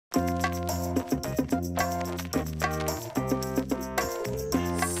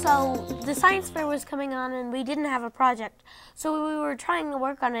So the science fair was coming on and we didn't have a project. So we were trying to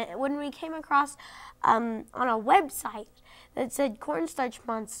work on it when we came across on a website that said cornstarch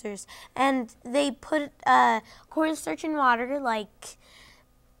monsters, and they put cornstarch in water like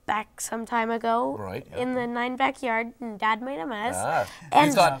back some time ago, right, yeah. in the 9 backyard, and Dad made a mess. And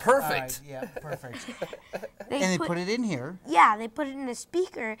you thought perfect. Yeah, perfect. They and they put it in here. Yeah, they put it in a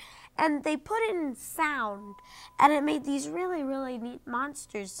speaker, and they put it in sound, and it made these really, really neat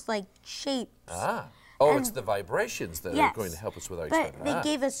monsters, like shapes. Oh, and it's the vibrations that are going to help us with our experiment. But they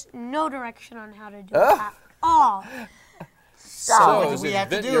gave us no direction on how to do it at all. So what did we have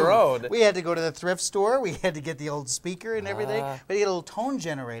to do? Your own. We had to go to the thrift store. We had to get the old speaker and everything. We had a little tone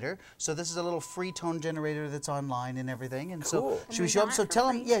generator. So this is a little free tone generator that's online and everything. And cool. so should we show them? So tell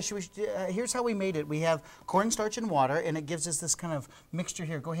them. Yeah. Here's how we made it. We have cornstarch and water, and it gives us this kind of mixture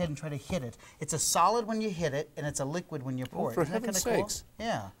here. Go ahead and try to hit it. It's a solid when you hit it, and it's a liquid when you pour it. For Isn't that heaven's kind of sakes. cool?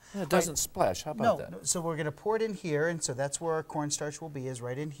 Yeah. It doesn't splash. How about that? No. So we're going to pour it in here, and so that's where our cornstarch will be, is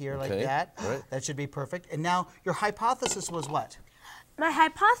right in here like that. Right. That should be perfect. And now your hypothesis was what? My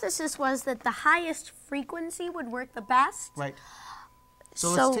hypothesis was that the highest frequency would work the best. Right.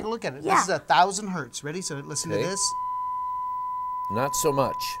 So let's take a look at it. Yeah. This is 1,000 hertz. Ready? So listen to this. Not so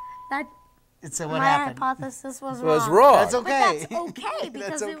much. So what happened? My hypothesis was wrong. That's okay. But that's okay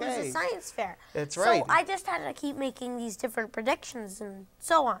because it was a science fair. That's right. So I just had to keep making these different predictions and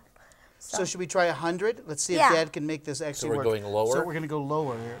so on. So should we try 100? Let's see if Dad can make this actually work. So we're going lower? So we're going to go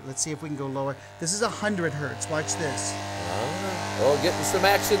lower. Let's see if we can go lower. This is 100 hertz. Watch this. Oh, getting some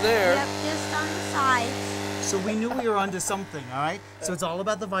action there. Yep, just on the sides. So we knew we were onto something, all right? So it's all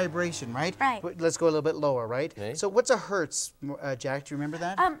about the vibration, right? Right. Let's go a little bit lower, right? Okay. So what's a hertz, Jack? Do you remember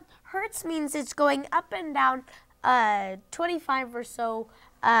that? Hertz means it's going up and down 25 or so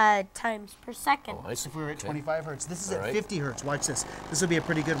times per second. Oh, I see. If we were at 25 hertz. This is All at 50 hertz. Watch this. This will be a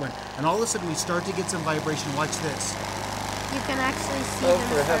pretty good one. And all of a sudden we start to get some vibration. Watch this. You can actually see Oh, them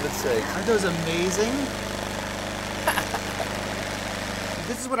for heaven's sake. Aren't those amazing?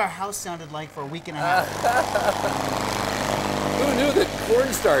 This is what our house sounded like for a week and a half. Who knew that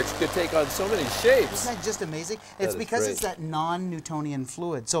cornstarch could take on so many shapes? Isn't that just amazing? That It's is because great. it's that non-Newtonian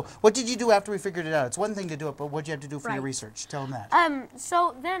fluid. So what did you do after we figured it out? It's one thing to do it, but what did you have to do for your research? Tell them that.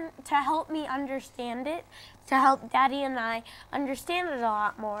 So then to help me understand it, to help Daddy and I understand it a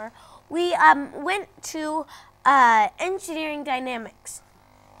lot more, we went to engineering dynamics.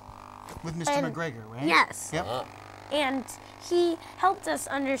 With Mr. McGregor, right? Yes. Yep. And he helped us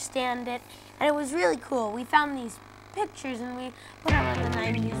understand it, and it was really cool. We found these pictures and we put them on the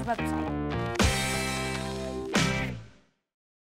 9 News website.